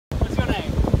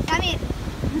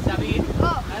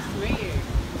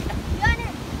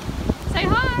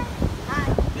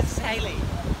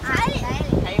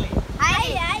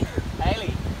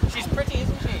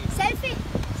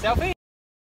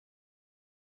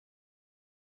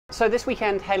So this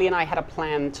weekend, Hayley and I had a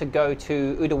plan to go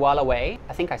to Udawalawe,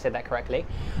 I think I said that correctly,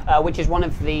 which is one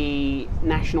of the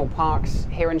national parks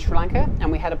here in Sri Lanka, and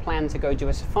we had a plan to go do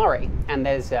a safari. And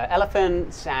there's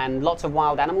elephants and lots of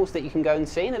wild animals that you can go and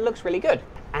see, and it looks really good.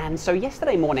 And so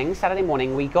yesterday morning, Saturday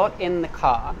morning, we got in the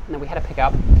car, and we had a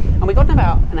pickup, and we got in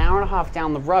about an hour and a half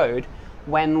down the road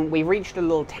when we reached a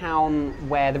little town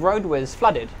where the road was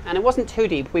flooded. And it wasn't too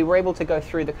deep, we were able to go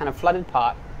through the kind of flooded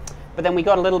part. But then we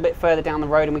got a little bit further down the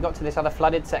road and we got to this other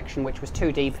flooded section which was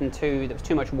too deep and there was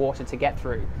too much water to get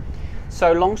through.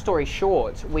 So long story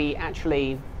short, we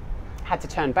actually had to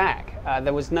turn back.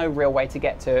 There was no real way to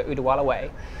get to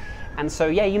Udawalawe. And so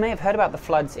yeah, you may have heard about the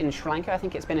floods in Sri Lanka. I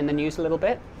think it's been in the news a little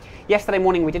bit. Yesterday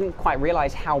morning we didn't quite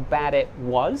realize how bad it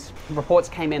was. Reports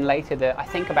came in later that I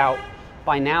think about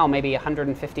by now maybe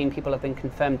 115 people have been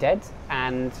confirmed dead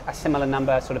and a similar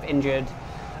number sort of injured.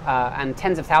 And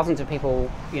tens of thousands of people,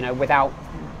 without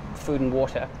food and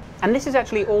water. And this is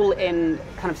actually all in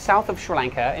kind of south of Sri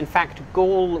Lanka. In fact,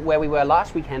 Galle, where we were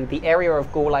last weekend, the area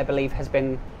of Galle, I believe, has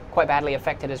been quite badly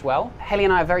affected as well. Hayley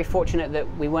and I are very fortunate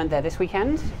that we weren't there this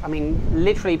weekend. I mean,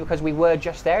 literally because we were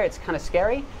just there, it's kind of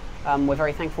scary. We're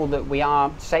very thankful that we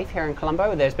are safe here in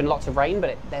Colombo. There's been lots of rain,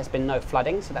 but there's been no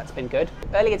flooding, so that's been good.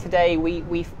 Earlier today,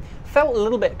 we felt a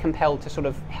little bit compelled to sort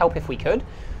of help if we could.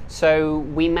 So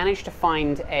we managed to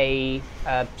find a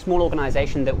small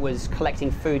organization that was collecting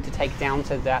food to take down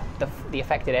to the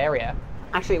affected area.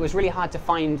 Actually, it was really hard to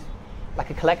find like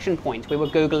a collection point. We were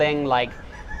Googling,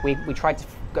 we tried to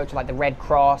go to like the Red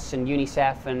Cross and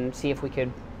UNICEF and see if we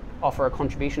could offer a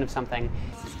contribution of something.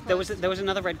 There was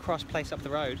another Red Cross place up the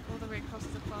road. All the Red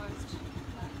Crosses are closed.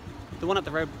 The one up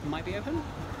the road might be open?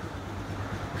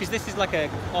 Because this is like an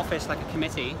office, like a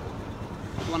committee.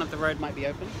 The one up the road might be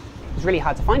open. It was really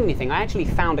hard to find anything. I actually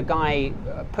found a guy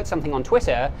put something on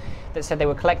Twitter that said they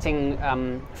were collecting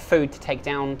food to take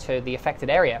down to the affected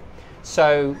area.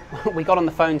 So we got on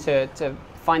the phone to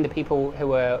find the people who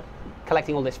were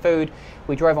collecting all this food.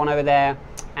 We drove on over there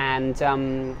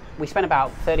and we spent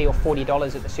about $30 or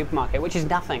 $40 at the supermarket, which is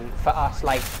nothing for us.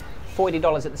 Like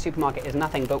 $40 at the supermarket is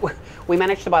nothing, but we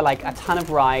managed to buy like a ton of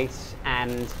rice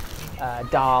and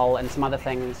dal and some other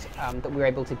things that we were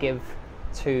able to give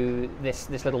to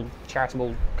this little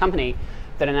charitable company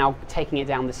that are now taking it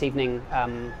down this evening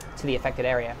to the affected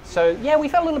area. So yeah, we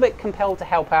felt a little bit compelled to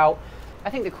help out. I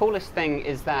think the coolest thing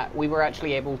is that we were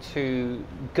actually able to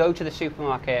go to the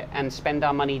supermarket and spend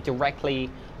our money directly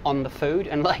on the food,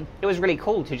 and like it was really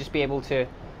cool to just be able to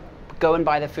go and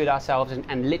buy the food ourselves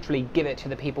and literally give it to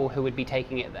the people who would be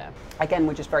taking it there. Again,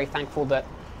 we're just very thankful that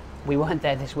we weren't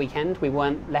there this weekend. We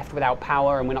weren't left without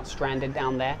power and we're not stranded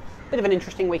down there. Bit of an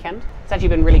interesting weekend. It's actually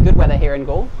been really good weather here in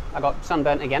Galle. I got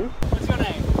sunburnt again. What's your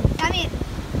name? Samir.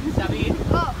 Samir?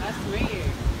 Oh. Nice to meet you.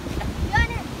 Your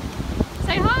name?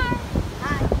 Say hi.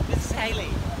 Hi. This is Hayley.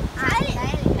 Hayley.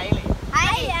 Hayley.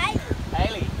 Hayley.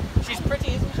 Hayley. She's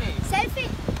pretty, isn't she? Selfie.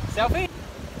 Selfie?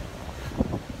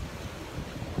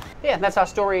 Yeah, that's our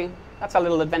story. That's our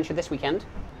little adventure this weekend.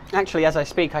 Actually, as I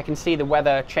speak, I can see the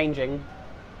weather changing.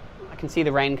 I can see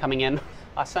the rain coming in.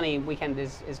 Our sunny weekend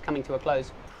is coming to a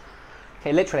close.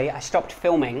 Okay, literally, I stopped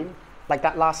filming, like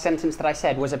that last sentence that I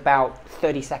said was about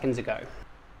 30 seconds ago.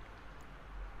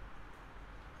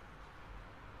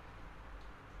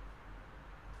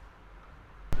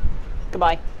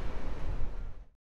 Goodbye.